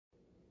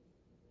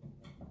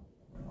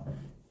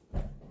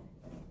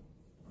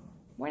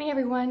Morning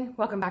everyone,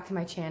 welcome back to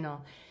my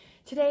channel.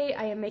 Today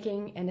I am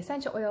making an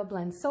essential oil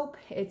blend soap.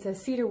 It's a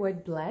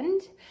cedarwood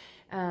blend.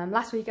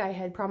 Last week I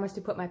had promised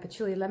to put my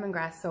patchouli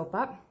lemongrass soap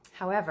up.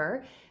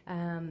 However,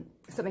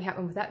 something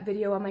happened with that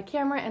video on my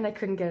camera and I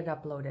couldn't get it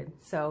uploaded.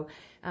 So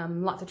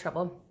lots of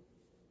trouble.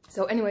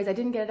 So anyways, I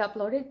didn't get it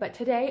uploaded, but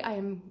today I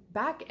am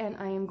back and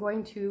I am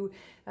going to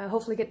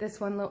hopefully get this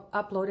one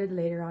uploaded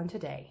later on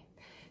today.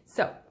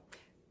 So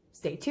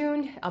stay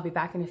tuned. I'll be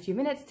back in a few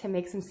minutes to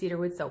make some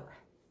cedarwood soap.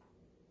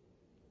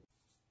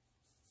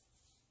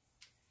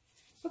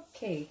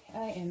 Okay,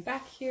 I am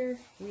back here.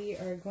 We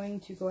are going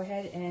to go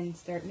ahead and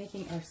start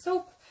making our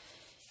soap.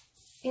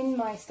 In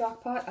my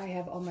stock pot, I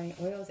have all my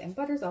oils and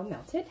butters all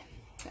melted.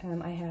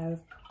 I have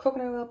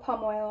coconut oil,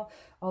 palm oil,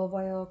 olive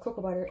oil,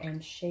 cocoa butter,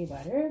 and shea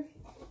butter.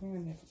 Here,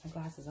 I'm going to put my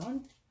glasses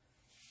on.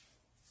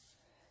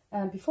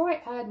 Before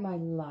I add my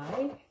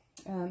lye,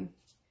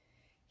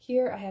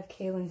 here I have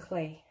kaolin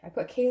clay. I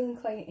put kaolin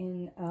clay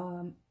in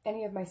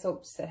any of my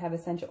soaps that have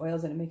essential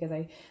oils in it because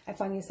I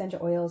find the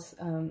essential oils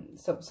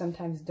soaps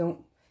sometimes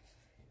don't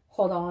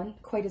hold on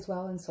quite as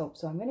well in soap.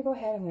 So I'm going to go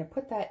ahead, I'm going to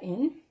put that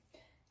in.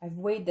 I've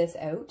weighed this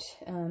out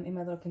in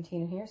my little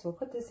container here. So we'll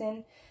put this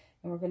in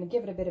and we're going to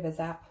give it a bit of a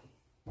zap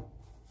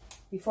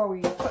before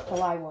we put the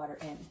lye water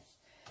in.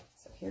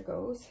 So here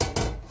goes.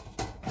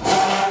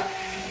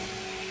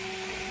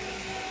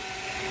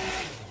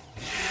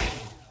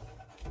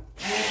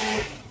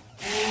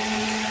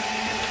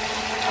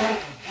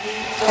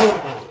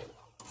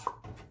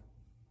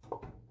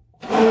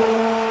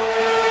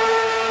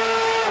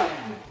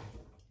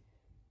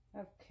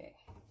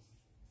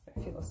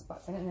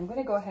 And I'm going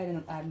to go ahead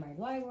and add my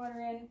lye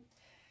water in.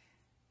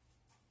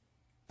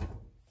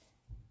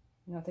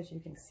 Not that you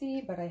can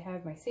see, but I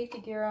have my safety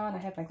gear on, I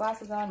have my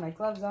glasses on, my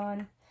gloves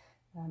on.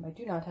 I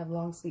do not have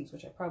long sleeves,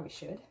 which I probably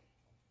should.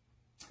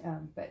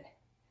 But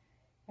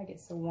I get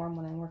so warm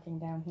when I'm working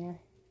down here.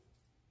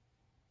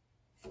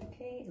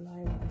 Okay,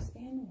 lye water's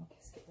in. We'll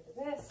just get rid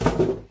of this.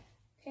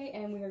 Okay,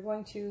 and we are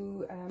going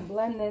to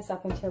blend this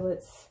up until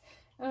it's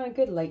a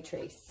good light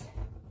trace.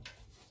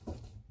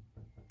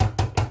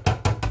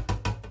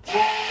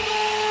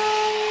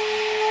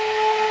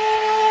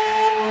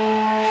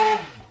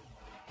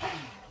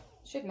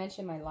 Should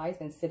mention my lye's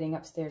been sitting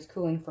upstairs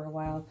cooling for a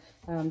while.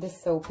 This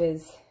soap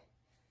is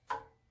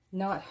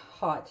not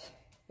hot.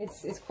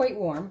 It's quite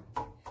warm.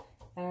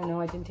 I don't know,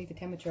 I didn't take the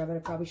temperature of it. I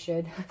probably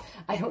should.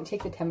 I don't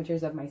take the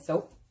temperatures of my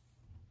soap.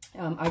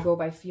 I go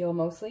by feel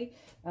mostly.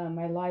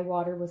 My lye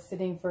water was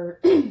sitting for,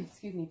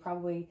 excuse me,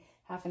 probably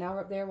half an hour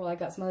up there while I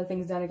got some other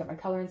things done. I got my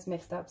colorants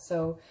mixed up,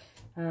 so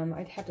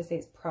I'd have to say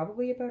it's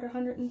probably about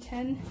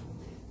 110.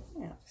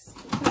 Yeah, let's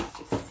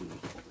just see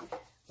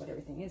what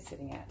everything is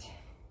sitting at.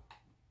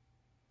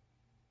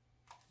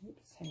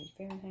 Oops, I need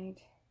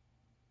Fahrenheit.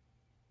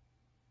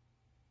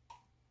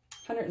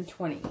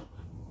 120.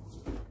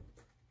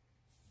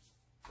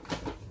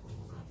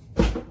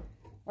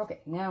 Okay,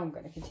 now I'm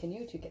going to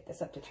continue to get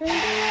this up to trim.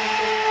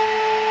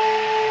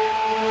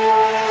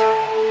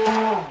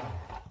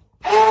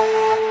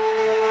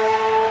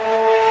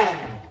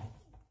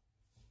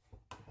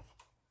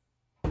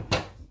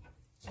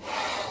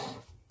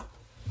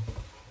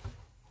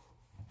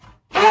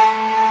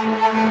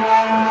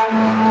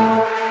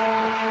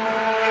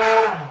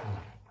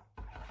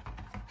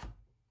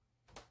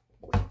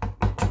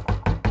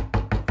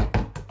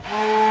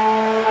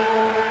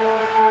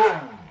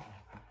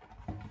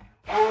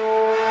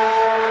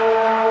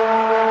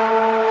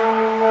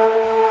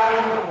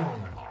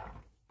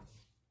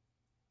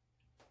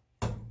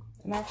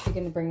 I'm actually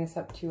going to bring this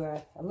up to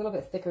a little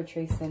bit thicker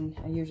trace than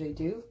I usually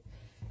do,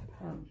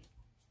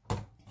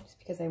 just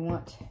because I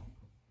want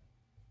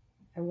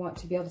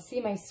to be able to see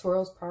my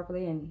swirls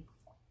properly, and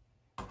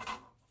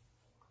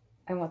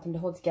I want them to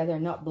hold together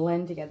and not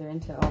blend together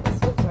into all the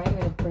soap. So I'm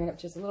going to bring it up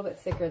just a little bit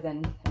thicker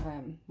than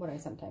what I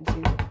sometimes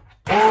do.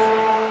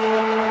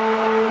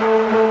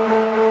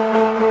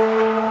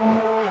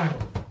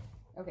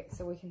 Okay,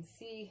 so we can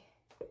see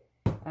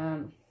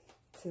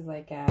this is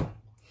like a,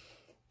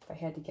 if I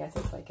had to guess,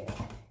 it's like a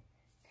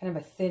kind of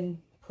a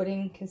thin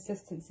pudding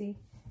consistency.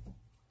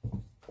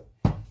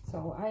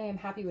 So I am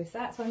happy with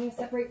that. So I'm going to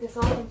separate this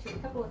off into a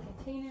couple of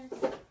containers.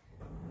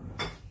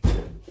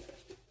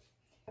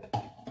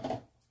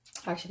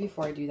 Actually,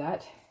 before I do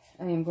that,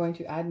 I am going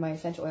to add my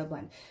essential oil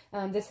blend.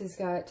 This has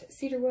got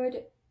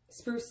cedarwood,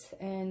 spruce,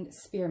 and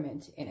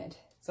spearmint in it.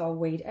 It's all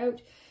weighed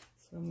out.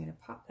 So I'm going to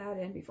pop that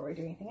in before I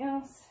do anything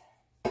else.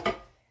 And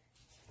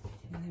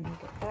then we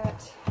get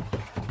that.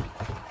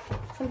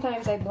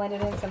 Sometimes I blend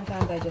it in,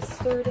 sometimes I just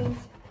stir it in.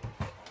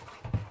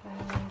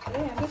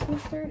 Today I'm just going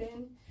to stir it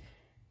in.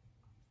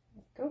 There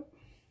we go.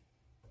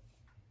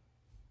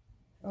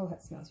 Oh,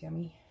 that smells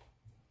yummy.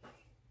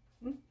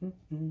 Okay,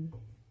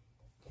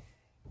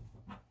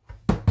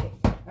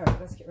 alright,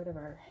 let's get rid of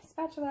our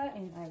spatula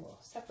and I will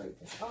separate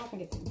this off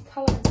and get some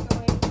colors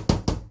going.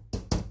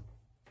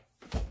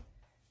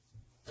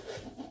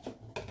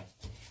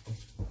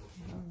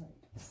 Alright,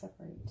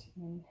 separate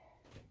in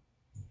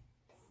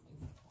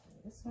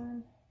this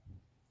one.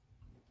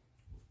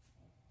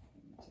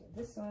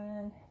 this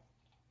one.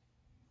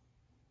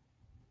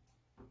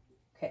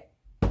 Okay.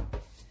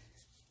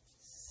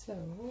 So,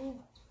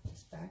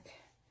 this back.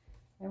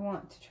 I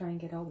want to try and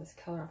get all this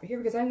color off of here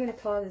because I'm going to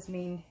color this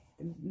the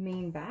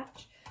main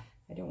batch.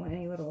 I don't want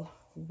any little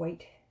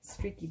white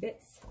streaky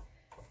bits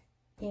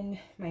in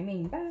my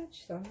main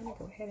batch, so I'm going to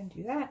go ahead and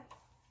do that.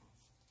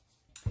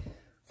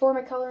 For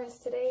my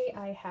colorants today,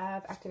 I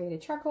have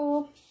activated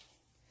charcoal,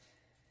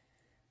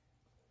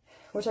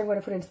 which I'm going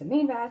to put into the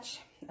main batch,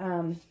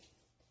 and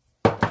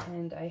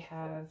I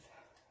have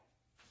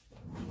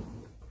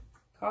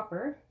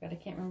copper, but I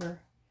can't remember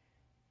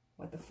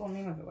what the full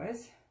name of it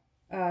was.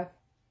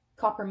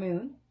 Copper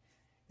Moon.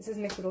 This is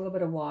mixed with a little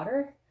bit of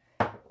water,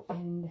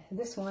 and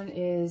this one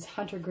is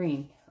Hunter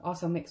Green,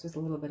 also mixed with a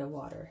little bit of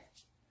water.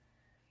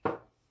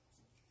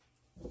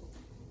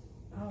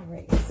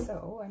 Alright,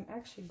 so I'm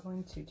actually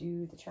going to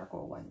do the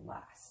charcoal one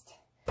last.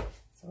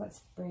 So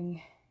let's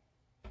bring,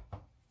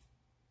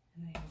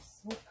 and I have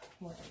soap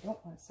where I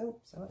don't want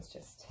soap, so let's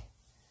just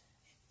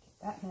get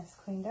that mess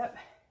cleaned up.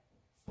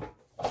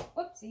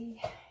 Whoopsie,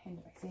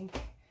 into my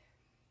sink.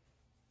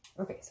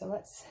 Okay,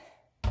 so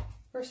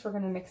first we're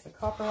going to mix the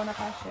copper one up.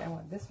 Actually, I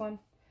want this one.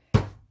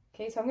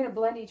 Okay, so I'm going to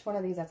blend each one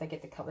of these as I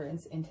get the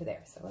colorants into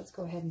there. So let's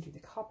go ahead and do the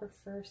copper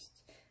first.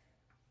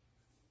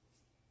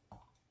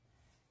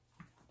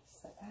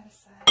 Set that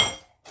aside.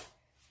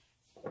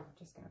 I'm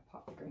just going to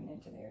pop the green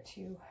into there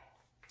too.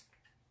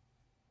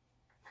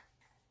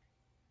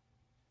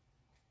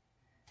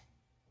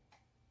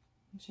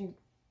 Actually,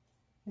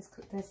 this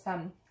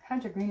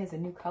Hunter Green is a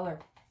new color.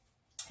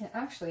 And it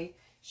actually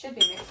should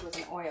be mixed with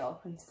an oil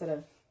instead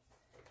of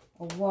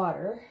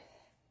water.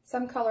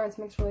 Some colorants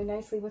mix really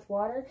nicely with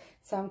water.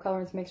 Some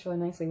colorants mix really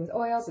nicely with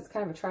oils. It's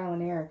kind of a trial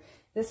and error.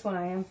 This one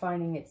I am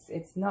finding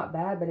it's not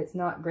bad, but it's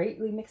not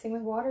greatly mixing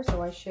with water.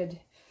 So I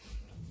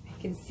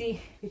can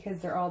see, because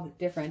they're all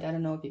different. I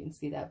don't know if you can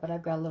see that, but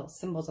I've got little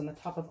symbols on the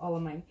top of all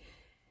of my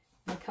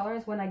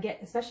colors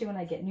especially when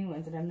I get new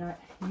ones that I'm not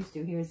used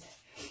to. Here's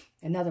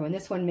another one.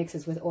 This one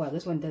mixes with oil.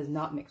 This one does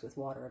not mix with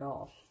water at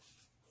all.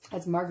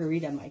 That's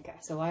Margarita Mica.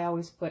 So I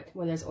always put,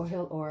 whether there's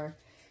oil or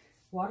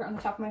water on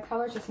the top of my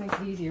colors, just makes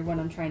it easier when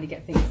I'm trying to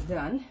get things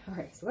done. All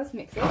right, so let's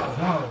mix it.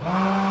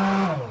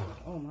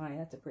 Oh my,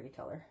 that's a pretty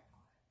color.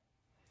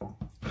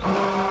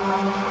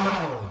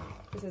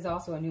 This is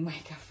also a new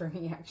mica for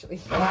me, actually.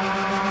 Can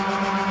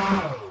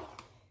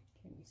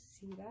you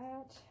see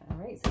that? All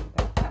right, so we've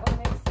got that one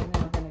mixed, and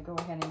then we're going to go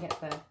ahead and get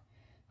the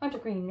Hunter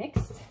Green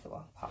mixed. So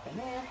we'll pop in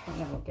there, and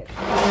then we'll get the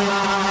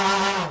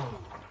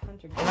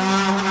Hunter Green.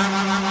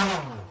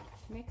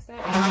 Mix it.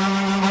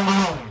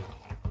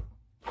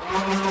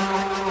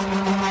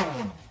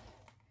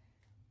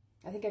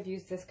 I think I've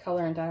used this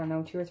colorant, I don't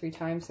know, 2 or 3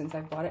 times since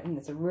I bought it, and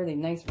it's a really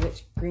nice,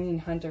 rich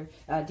green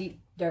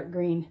deep dark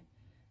green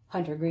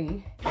Hunter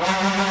Green.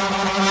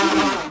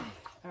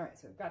 Alright,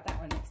 so we've got that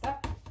one mixed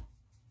up.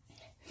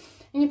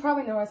 And you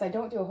probably notice I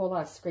don't do a whole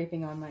lot of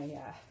scraping on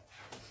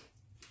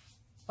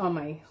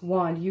my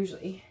wand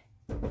usually.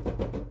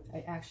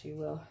 I actually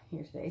will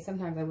here today.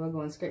 Sometimes I will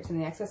go and scrape some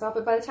of the excess off,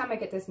 but by the time I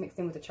get this mixed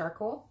in with the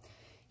charcoal,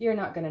 you're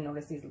not going to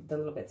notice the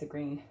little bits of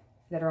green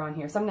that are on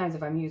here. Sometimes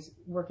if I'm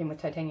working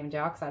with titanium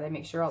dioxide, I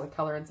make sure all the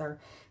colorants are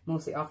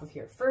mostly off of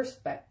here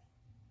first, but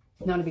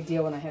not a big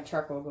deal when I have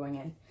charcoal going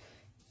in.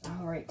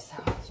 Alright, so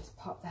let's just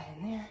pop that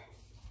in there.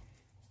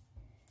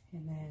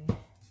 And then I'm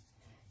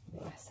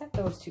going to set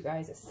those 2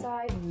 guys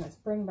aside, and let's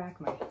bring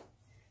back my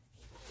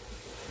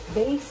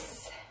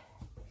base.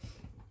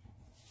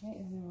 Okay,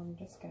 and then I'm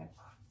just going to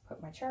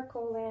put my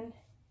charcoal in.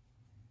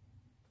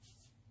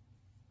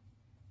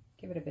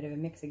 Give it a bit of a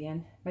mix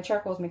again. My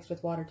charcoal is mixed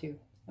with water too.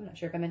 I'm not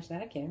sure if I mentioned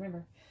that. I can't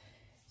remember.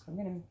 So I'm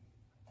going to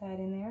put that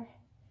in there.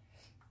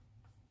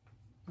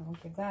 I'll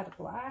give that a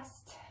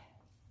blast.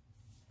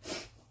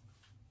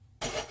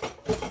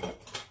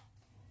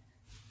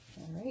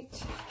 All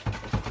right.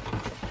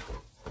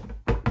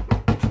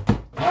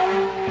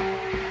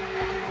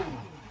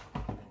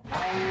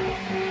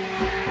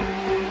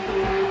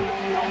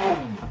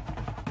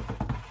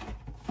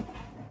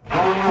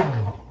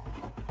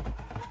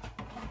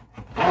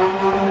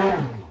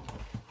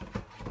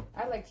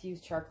 To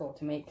use charcoal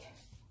to make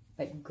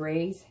like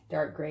grays,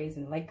 dark grays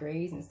and light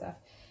grays and stuff.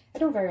 I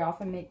don't very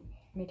often make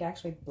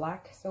actually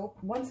black soap.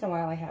 Once in a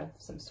while I have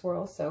some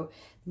swirls, so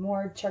the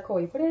more charcoal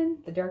you put in,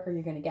 the darker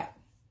you're going to get,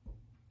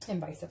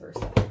 and vice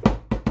versa.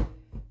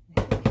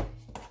 I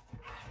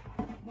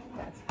think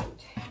that's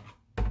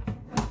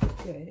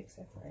good,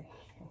 except for I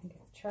think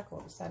it's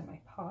charcoal beside my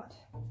pot.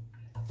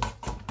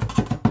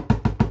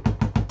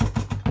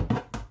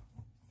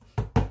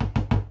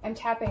 I'm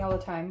tapping all the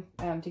time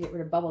to get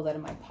rid of bubbles out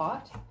of my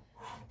pot.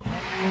 I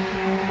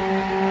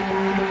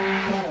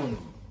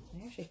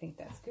actually think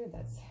that's good.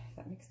 That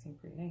mixed in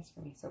pretty nice for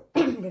me. So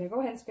I'm going to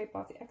go ahead and scrape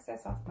off the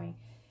excess off my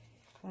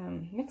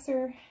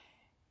mixer.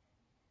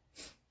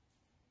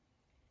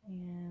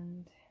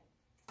 And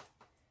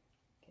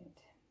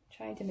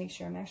trying to make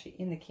sure I'm actually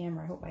in the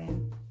camera. I hope I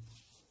am.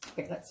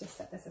 Okay, let's just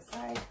set this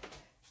aside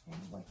and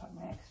wipe out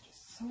my extra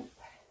soap.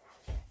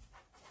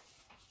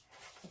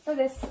 for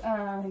this,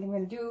 I'm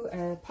going to do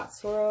a pot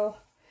swirl.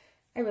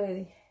 I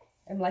really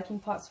am liking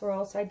pot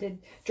swirls. I did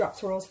drop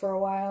swirls for a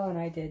while, and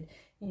I did,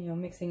 you know,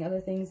 mixing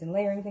other things and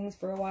layering things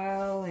for a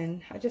while,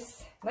 and I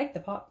just like the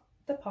pot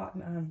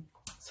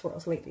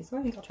swirls lately, so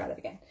I think I'll try that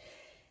again.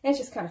 And it's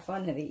just kind of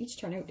fun, and they each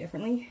turn out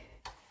differently.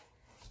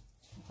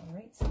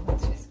 Alright, so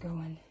let's just go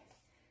and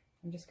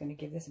I'm just going to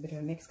give this a bit of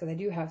a mix, because I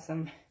do have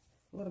a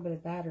little bit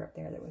of batter up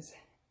there that was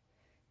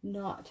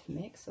not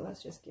mixed, so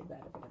let's just give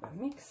that a bit of a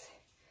mix.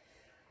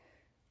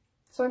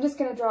 So I'm just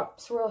going to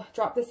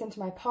drop this into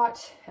my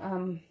pot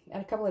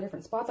at a couple of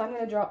different spots. I'm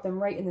going to drop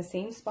them right in the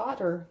same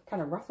spot, or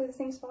kind of roughly the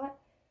same spot.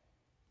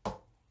 I'm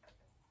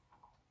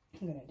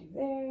going to do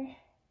there.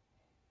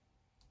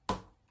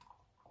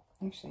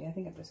 Actually, I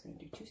think I'm just going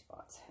to do 2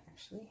 spots,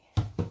 actually.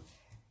 And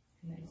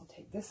then we'll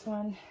take this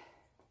one,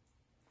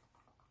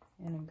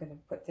 and I'm going to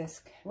put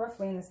this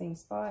roughly in the same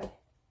spot.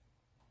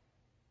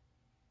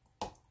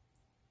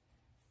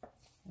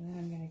 And then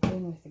I'm going to go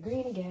in with the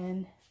green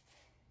again,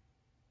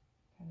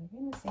 kind of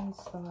in the same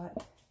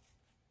spot.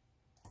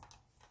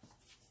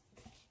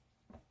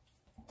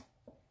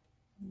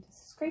 And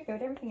just scrape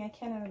out everything I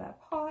can out of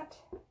that pot,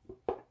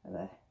 or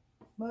the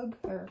mug,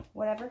 or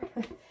whatever.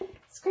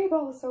 Scrape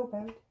all the soap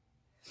out.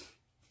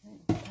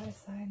 And put that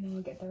aside, and then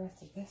we'll get the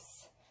rest of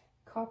this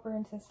copper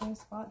into the same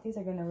spot. These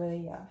are going to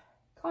really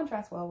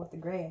contrast well with the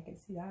gray. I can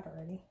see that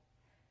already.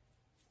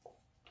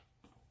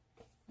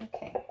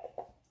 Okay.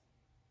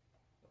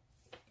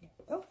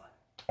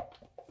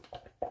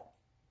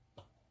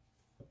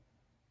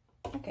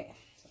 Okay,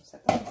 so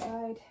set that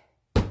aside.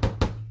 I'm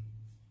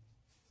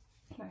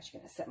actually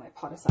going to set my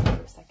pot aside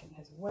for a second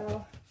as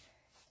well.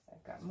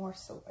 I've got more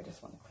soap. I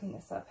just want to clean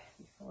this up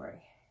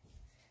before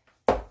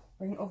I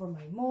bring over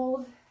my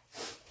mold.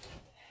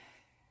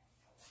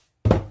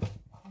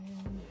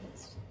 And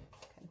let's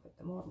kind of put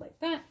the mold like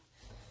that.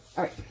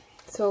 Alright,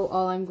 so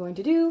all I'm going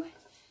to do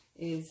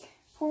is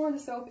pour the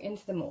soap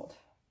into the mold.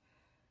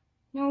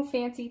 No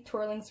fancy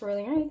twirling,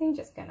 swirling, or anything,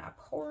 just gonna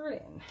pour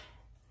it in.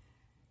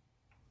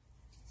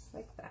 Just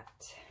like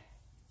that.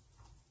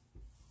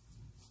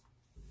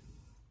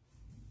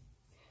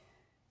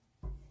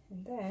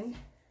 And then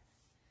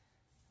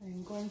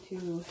I'm going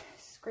to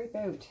scrape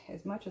out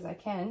as much as I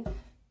can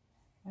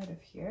out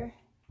of here.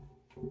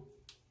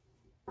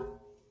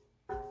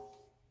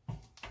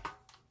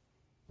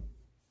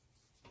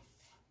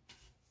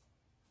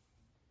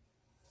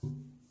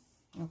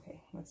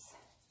 Okay, let's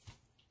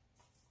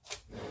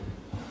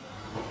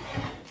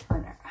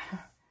turn it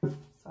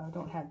so I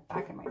don't have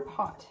back in my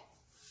pot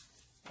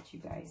at you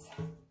guys.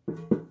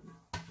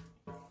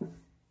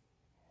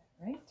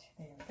 Right,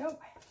 there we go.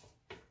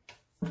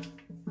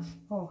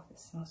 Oh,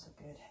 this smells so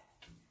good.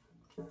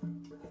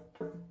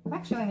 I've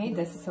actually made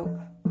this soap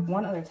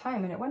one other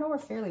time, and it went over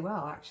fairly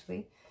well,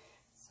 actually.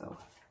 So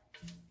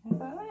I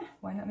thought,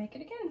 why not make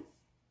it again?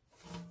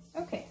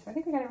 Okay, so I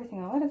think we got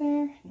everything all out of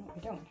there. No, I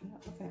don't. I'm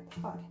not looking at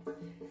the pot.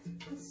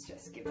 Let's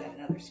just give that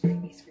another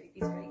scrapey,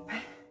 scrape.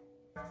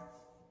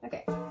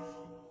 Okay,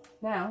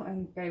 now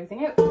I've got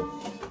everything out.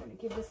 I'm going to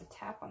give this a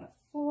tap on the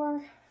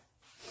floor.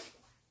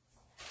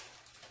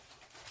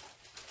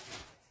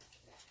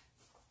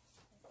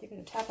 Give it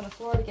a tap on the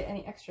floor to get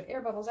any extra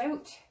air bubbles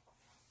out.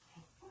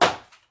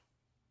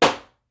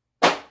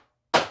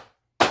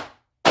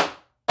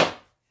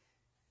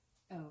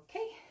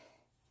 Okay.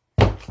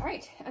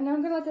 Alright, and now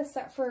I'm going to let this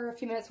set for a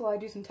few minutes while I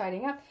do some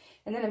tidying up,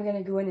 and then I'm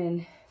going to go in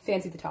and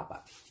fancy the top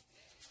up.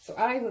 So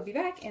I will be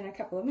back in a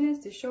couple of minutes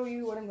to show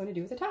you what I'm going to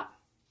do with the top.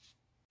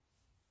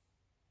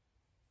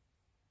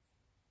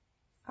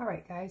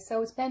 Alright guys,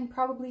 so it's been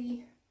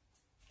probably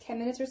 10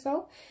 minutes or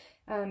so.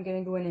 I'm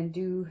going to go in and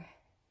do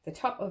the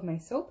top of my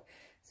soap.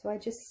 So I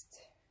just,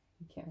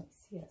 you can't really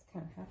see it, it's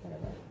kind of half out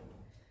of it.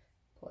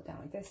 Pull it down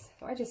like this.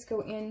 So I just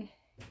go in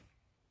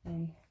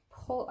and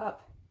pull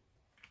up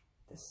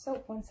the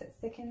soap once it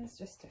thickens,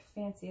 just to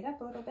fancy it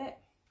up a little bit.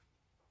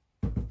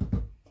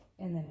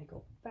 And then I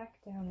go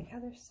back down the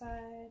other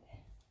side.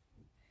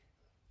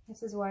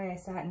 This is why I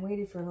sat and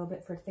waited for a little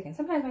bit for it to thicken.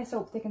 Sometimes my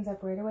soap thickens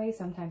up right away,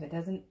 sometimes it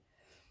doesn't.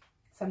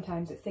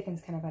 Sometimes it thickens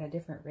kind of at a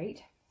different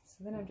rate.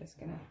 So then I'm just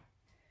gonna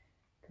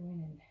go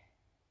in and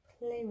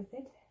play with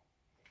it.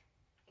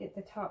 Get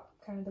the top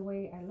kind of the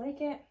way I like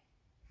it.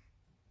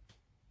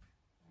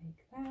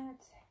 Like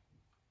that.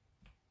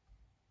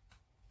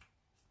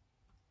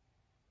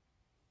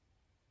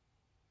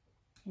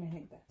 And I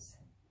think that's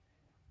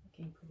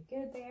looking pretty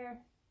good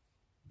there.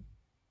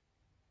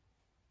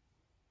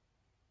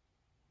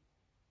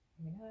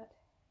 Maybe not.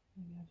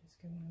 Maybe I'll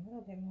just go in a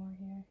little bit more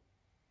here.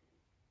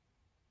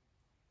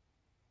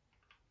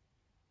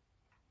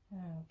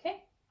 Okay.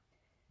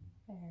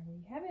 There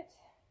we have it.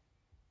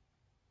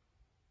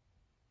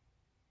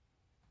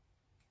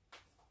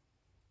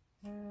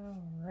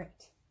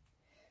 Alright.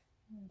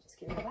 I'll just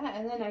get rid of that.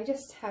 And then I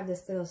just have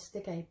this little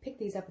stick. I picked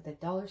these up at the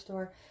dollar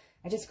store.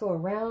 I just go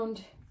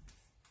around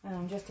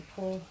just to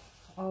pull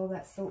all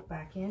that soap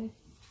back in.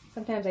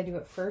 Sometimes I do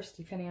it first,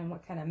 depending on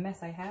what kind of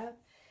mess I have.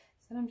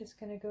 So I'm just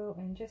going to go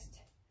and just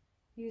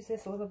use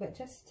this a little bit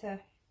just to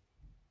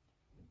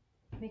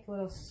make a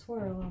little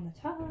swirl on the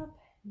top,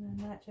 and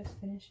then that just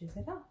finishes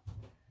it off.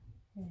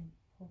 And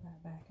pull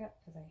that back up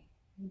because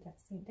I need that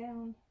sink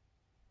down.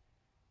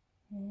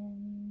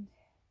 And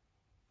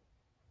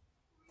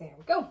there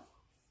we go.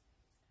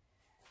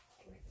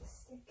 Get rid of the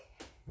stick.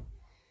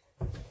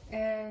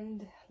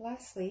 And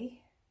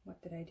lastly,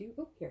 what did I do?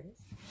 Oh, here it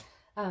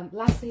is.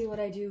 Lastly, what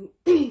I do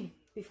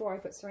before I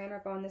put saran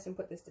wrap on this and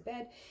put this to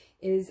bed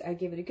is I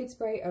give it a good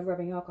spray of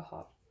rubbing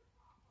alcohol.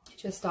 It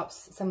just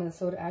stops some of the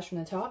soda ash from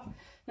the top.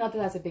 Not that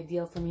that's a big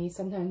deal for me.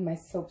 Sometimes my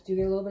soaps do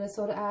get a little bit of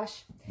soda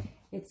ash.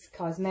 It's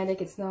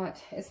cosmetic. It's not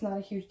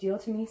a huge deal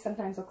to me.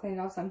 Sometimes I'll clean it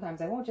off,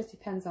 sometimes I won't. Just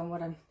depends on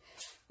what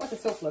the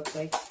soap looks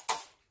like.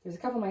 There's a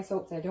couple of my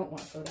soaps that I don't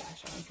want soda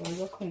ash on, so we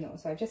will clean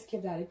those. So I just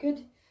give that a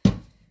good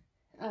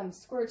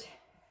squirt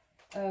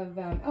of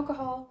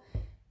alcohol,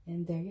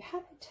 and there you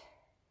have it.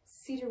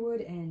 Cedarwood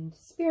and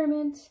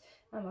spearmint.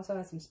 Also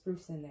has some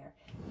spruce in there.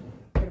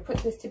 I'm going to put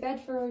this to bed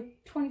for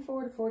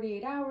 24 to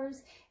 48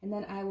 hours, and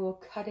then I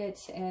will cut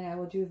it, and I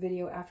will do a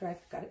video after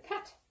I've got it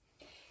cut.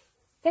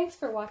 Thanks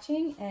for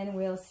watching, and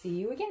we'll see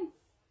you again.